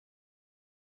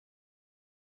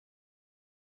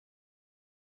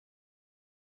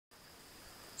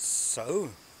So,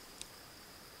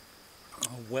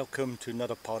 welcome to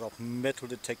another part of metal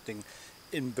detecting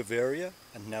in Bavaria,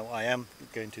 and now I am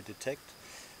going to detect.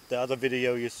 The other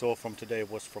video you saw from today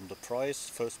was from the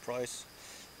first prize,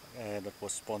 that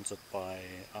was sponsored by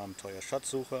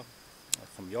Schatz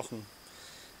from Jochen,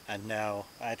 and now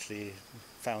I actually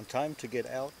found time to get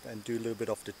out and do a little bit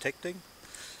of detecting.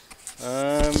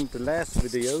 The last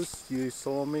videos you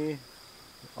saw me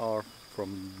are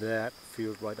from that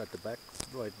field right at the back,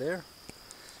 right there.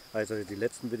 Also die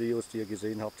letzten Videos, die ihr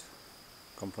gesehen habt,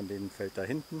 kommen von dem Feld da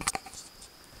hinten.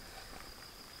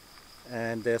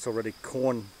 And there's already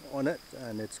corn on it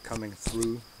and it's coming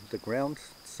through the ground.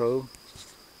 So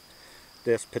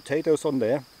there's potatoes on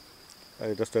there.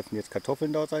 Das dürfen jetzt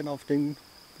Kartoffeln da sein auf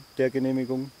der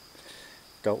Genehmigung.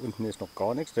 Da unten ist noch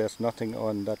gar nichts. There's nothing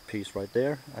on that piece right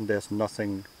there, and there's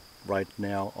nothing right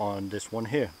now on this one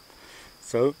here.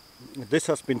 So this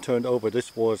has been turned over.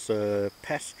 This was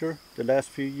pasture the last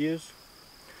few years,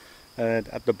 and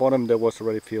at the bottom there was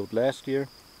already field last year,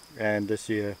 and this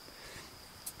year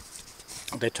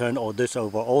they turned all this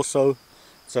over also.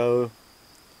 So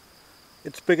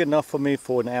it's big enough for me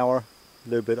for an hour, a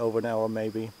little bit over an hour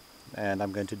maybe, and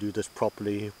I'm going to do this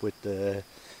properly with the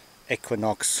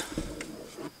Equinox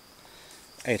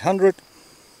 800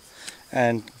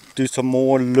 and do some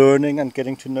more learning and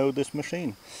getting to know this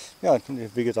machine. Ja,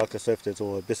 wie gesagt, das dürfte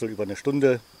so ein bisschen über eine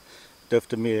Stunde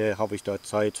habe ich da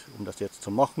Zeit, um das jetzt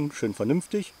zu machen, schön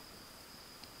vernünftig.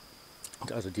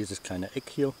 Also dieses kleine Eck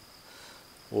hier.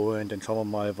 Und dann schauen wir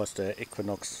mal, was der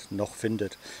Equinox noch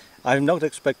findet. I'm not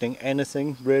expecting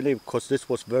anything really, because this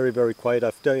was very quiet.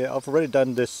 I've already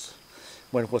done this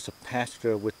when it was a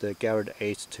pasture with the Garrett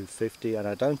Ace 250, and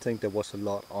I don't think there was a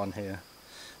lot on here.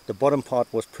 The bottom part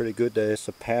was pretty good. There's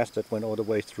a path that went all the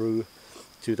way through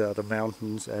to the other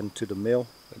mountains and to the mill.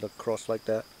 It looked cross like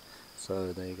that.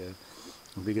 So there you go.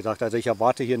 Und wie gesagt, also ich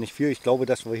erwarte hier nicht viel. Ich glaube,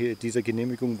 dass wir hier, diese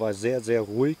Genehmigung war sehr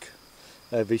ruhig.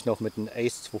 Wie ich noch mit dem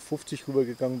Ace 250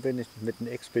 rübergegangen bin. Mit den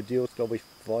Expedios, glaube ich,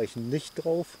 war ich nicht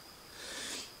drauf.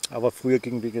 Aber früher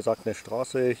ging, wie gesagt, eine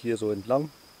Straße hier so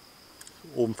entlang.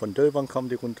 Oben von Dölwang kam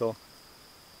die runter.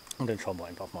 Und dann schauen wir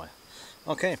einfach mal.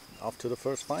 Okay, off to the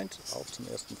first find, auf zum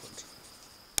ersten Fund.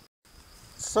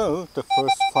 So, the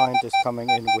first find is coming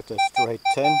in with a straight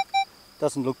 10.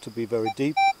 Doesn't look to be very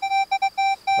deep.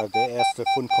 Der erste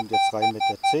Fund kommt jetzt rein mit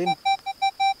der 10.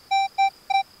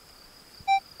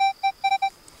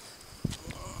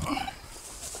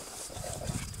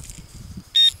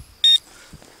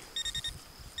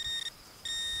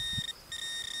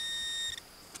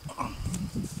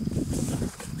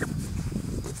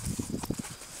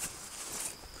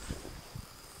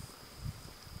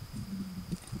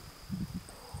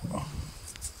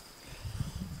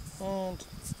 And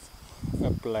a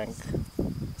blank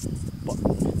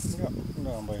button. Ja,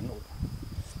 da haben wir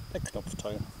ein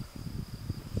Knopfteil.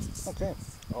 Okay,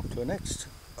 auf zur next.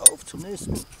 Auf zum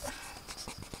nächsten.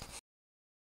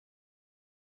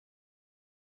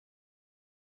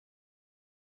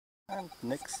 And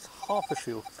next, half a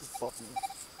shield button.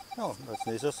 Ja, als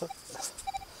nächstes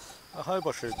ein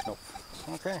halber Schildknopf.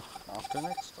 Okay, auf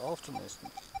next, auf zum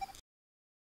nächsten.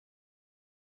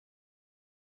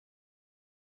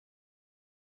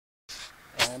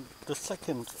 And the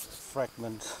second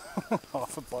fragment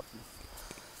of a button,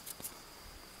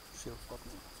 shield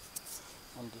button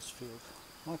on this field.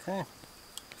 Okay,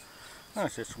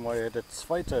 das ist schon mal der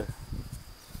zweite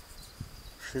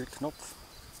Schildknopf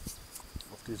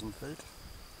auf diesem Feld.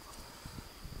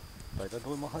 Leider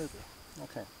nur immer halbe.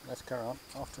 Okay, let's carry on.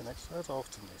 Auf zum nächsten, also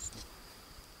auf zum nächsten.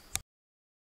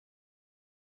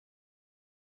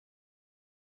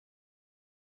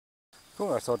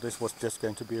 Cool, I thought this was just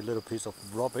going to be a little piece of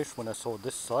rubbish when I saw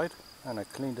this side, and I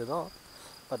cleaned it up,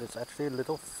 but it's actually a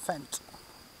little Fendt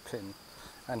pin,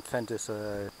 and Fendt is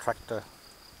a tractor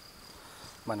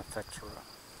manufacturer,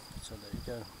 so there you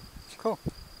go. Cool,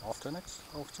 auf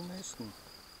zum nächsten.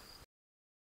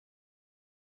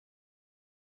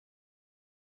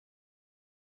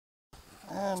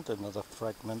 And another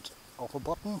fragment of a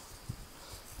button,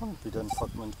 und wieder ein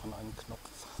Fragment von einem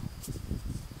Knopf.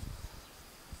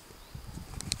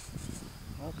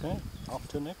 Okay, auf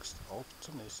zum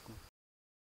nächsten.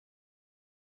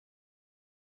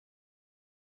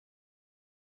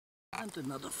 And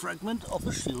another fragment of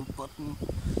a shield button,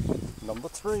 number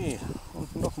 3.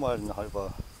 Und nochmal ein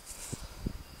halber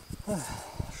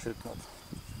Schildknopf.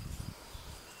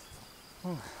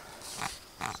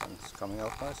 Sun's coming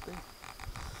out nicely.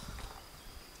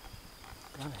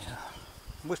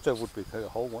 Wish there would be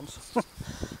whole ones.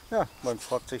 Ja, man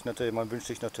fragt sich natürlich, man wünscht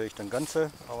sich natürlich dann ganze,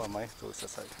 aber mei, so ist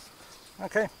das halt.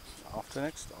 Okay, auf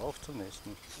zum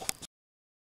nächsten.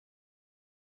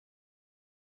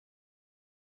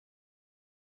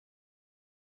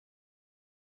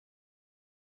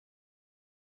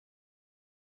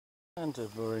 And a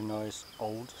very nice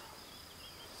old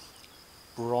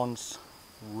bronze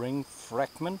ring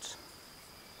fragment.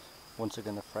 Once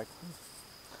again a fragment.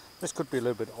 This could be a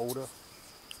little bit older.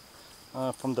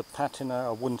 From the patina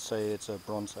I wouldn't say it's a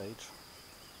Bronze Age,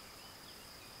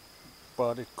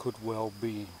 but it could well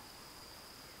be.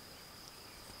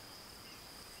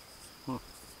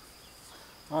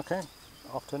 Okay,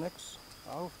 auf zur nächsten.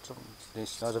 Auf zum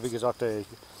nächsten. Also wie gesagt,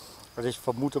 also ich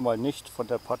vermute mal nicht von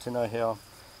der Patina her,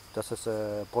 dass es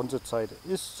Bronzezeit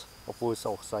ist, obwohl es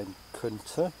auch sein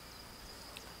könnte.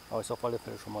 Aber es ist auf alle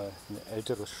Fälle schon mal ein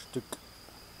älteres Stück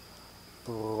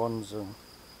Bronze.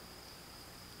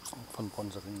 Von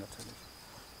Bronzering natürlich.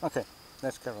 Okay,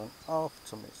 let's carry on. Auf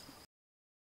zum nächsten.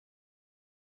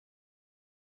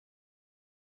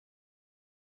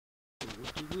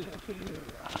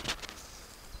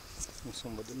 Was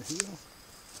haben wir denn hier?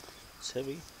 It's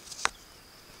heavy.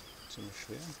 Ziemlich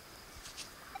schwer.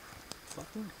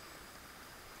 Button.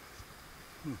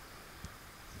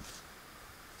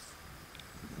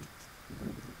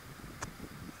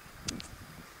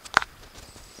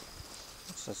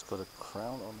 That's got a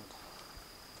crown on it.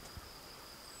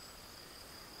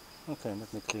 Okay,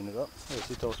 let me clean it up. Es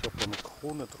sieht aus, als ob da eine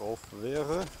Krone drauf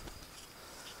wäre.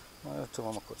 Na, jetzt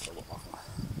wollen wir mal kurz sauber machen.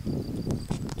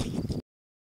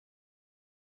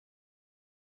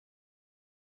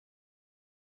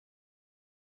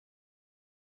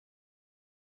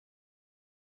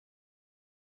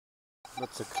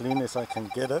 That's as clean as I can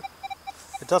get it.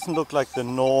 It doesn't look like the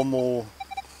normal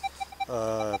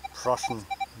Prussian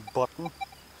button.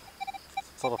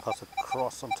 Sort of has a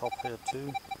cross on top here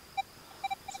too.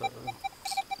 So,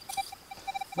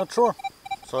 not sure.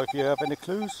 So if you have any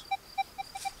clues,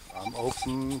 I'm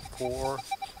open for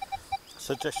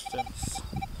suggestions.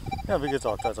 Ja, wie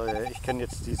gesagt, also ich kenne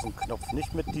jetzt diesen Knopf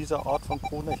nicht mit dieser Art von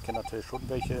Krone. Ich kenne natürlich schon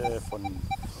welche von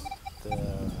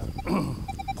der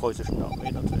preußischen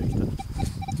Armee natürlich,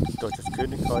 das Deutsches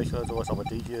Königreich oder sowas, aber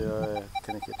die hier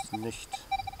kenne ich jetzt nicht.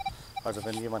 Also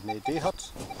wenn jemand eine Idee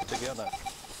hat, bitte gerne.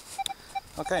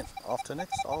 Okay, auf zur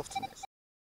nächsten, auf zur nächsten.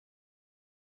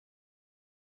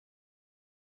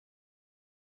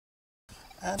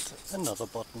 And another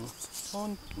button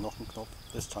und noch ein Knopf.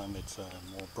 This time it's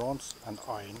more bronze and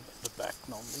iron in the back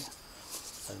normally.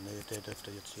 Also der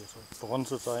dürfte jetzt hier so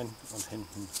Bronze sein und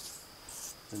hinten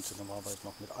sind sie normalerweise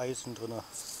noch mit Eisen drin.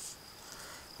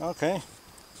 Okay,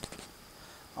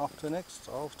 auf zur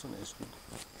nächsten.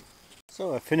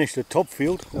 So I finished the top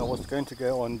field. I was going to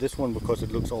go on this one because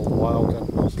it looks all wild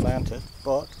and not planted,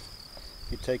 but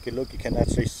if you take a look you can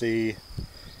actually see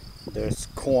there's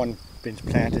corn been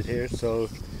planted here, so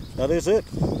that is it.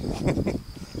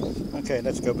 Okay,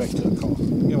 let's go back to the car.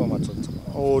 Gehen wir mal zurück zum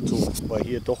Auto, weil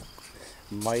hier doch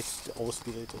meist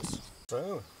ausgewählt ist.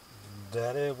 So,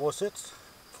 that was it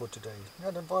for today.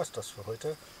 Ja, dann war es das für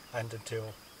heute. And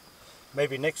until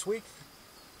maybe next week,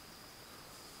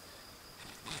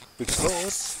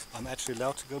 because I'm actually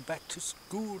allowed to go back to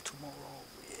school tomorrow.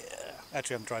 Yeah.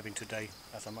 Actually, I'm driving today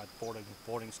as I'm at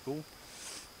boarding school.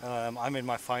 I'm in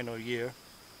my final year,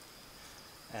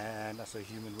 and as a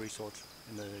human resource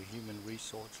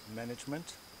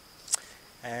management,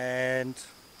 and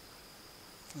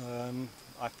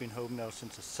I've been home now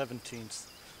since the 17th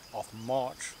of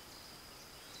March,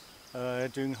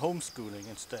 doing homeschooling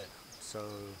instead. So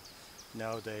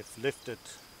now they've lifted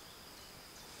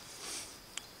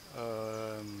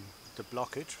the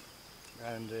blockage,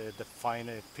 and the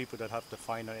final people that have the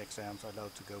final exams are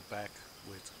allowed to go back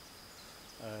with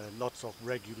lots of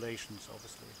regulations,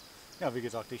 obviously. Ja, wie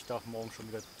gesagt, ich darf morgen schon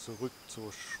wieder zurück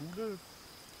zur Schule.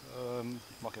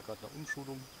 Ich mache ja gerade eine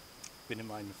Umschulung, bin in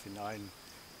meinem finalen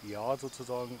Jahr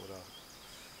sozusagen oder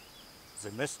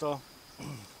Semester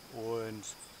und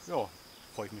ja,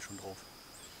 freue ich mich schon drauf.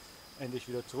 Endlich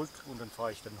wieder zurück und dann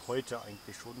fahre ich dann heute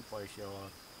eigentlich schon, weil ich ja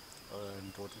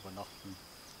dort übernachten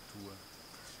tue.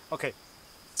 Okay,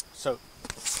 so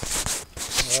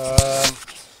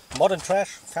modern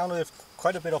trash, found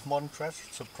quite a bit of modern trash,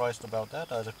 surprised about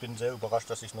that. Also ich bin sehr überrascht,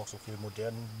 dass ich noch so viel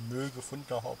modernen Müll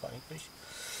gefunden habe eigentlich.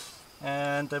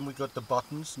 And then we got the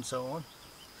buttons and so on.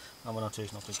 Dann haben wir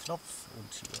natürlich noch den Knopf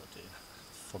und hier den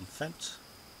vom Fendt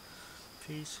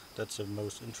piece. That's the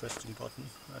most interesting button,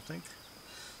 I think.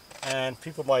 And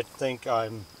people might think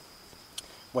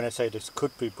when I say this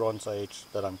could be Bronze Age,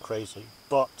 that I'm crazy,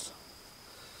 but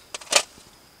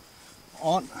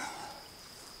on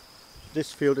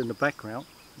this field in the background,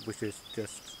 which is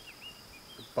just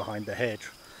behind the hedge,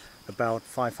 about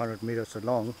 500 meters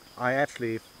along, I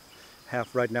actually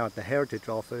have right now at the Heritage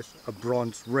office a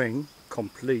bronze ring,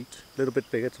 complete, a little bit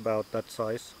big, it's about that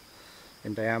size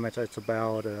in diameter. It's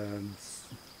about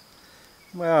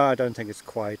Well, I don't think it's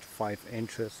quite 5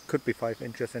 inches. Could be 5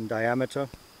 inches in diameter.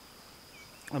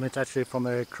 And it's actually from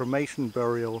a cremation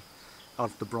burial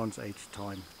of the Bronze Age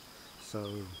time.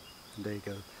 So, there you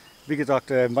go. Wie gesagt,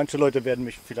 manche Leute werden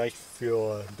mich vielleicht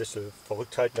für ein bisschen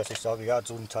verrückt halten, dass ich sage, ja,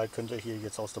 so ein Teil könnte hier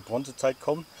jetzt aus der Bronzezeit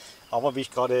kommen. Aber wie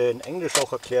ich gerade in Englisch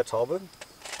auch erklärt habe,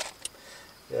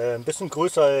 ein bisschen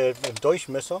größer im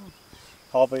Durchmesser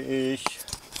habe ich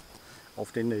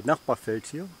auf dem Nachbarfeld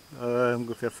hier,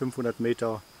 ungefähr 500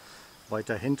 Meter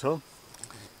weiter hinter,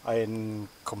 einen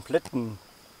kompletten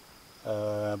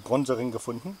Bronzering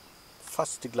gefunden.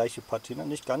 Fast die gleiche Patina,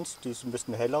 nicht ganz, die ist ein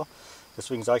bisschen heller.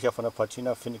 Deswegen sage ich ja, von der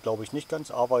Patina finde ich, glaube ich, nicht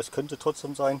ganz, aber es könnte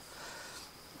trotzdem sein.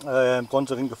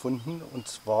 Bronzering gefunden, und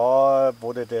zwar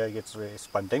wurde der jetzt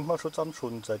ist beim Denkmalschutzamt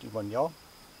schon seit über einem Jahr.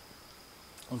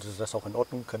 Und das ist auch in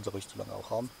Ordnung, können sie ruhig so lange auch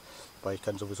haben, weil ich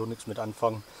kann sowieso nichts mit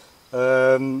anfangen.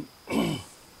 Und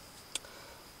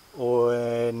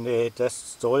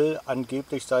das soll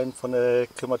angeblich sein von der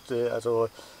also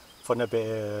von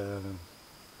der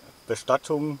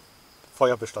Bestattung,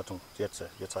 Feuerbestattung, jetzt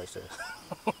heißt er.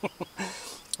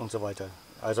 Und so weiter.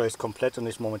 Also ist komplett und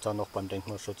ist momentan noch beim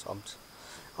Denkmalschutzamt.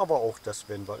 Aber auch das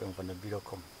werden wir irgendwann dann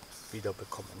wieder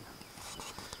bekommen.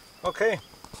 Okay,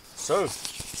 so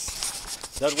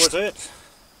that was it.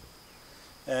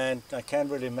 And I can't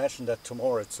really imagine that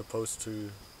tomorrow it's supposed to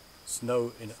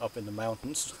snow up in the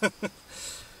mountains.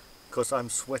 Because I'm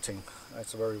sweating.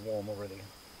 It's very warm already.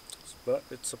 But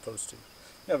it's supposed to.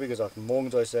 Ja, wie gesagt,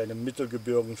 morgen soll es ja in den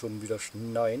Mittelgebirgen schon wieder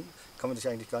schneien. Kann man sich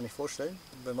eigentlich gar nicht vorstellen,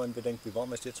 wenn man bedenkt, wie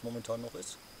warm es jetzt momentan noch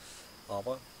ist.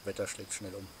 Aber Wetter schlägt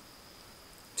schnell um.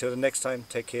 Till the next time,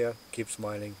 take care, keep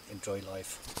smiling, enjoy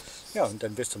life. Ja, und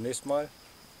dann bis zum nächsten Mal.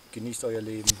 Genießt euer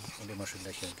Leben und immer schön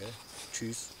lächeln, gell?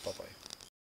 Tschüss, bye bye.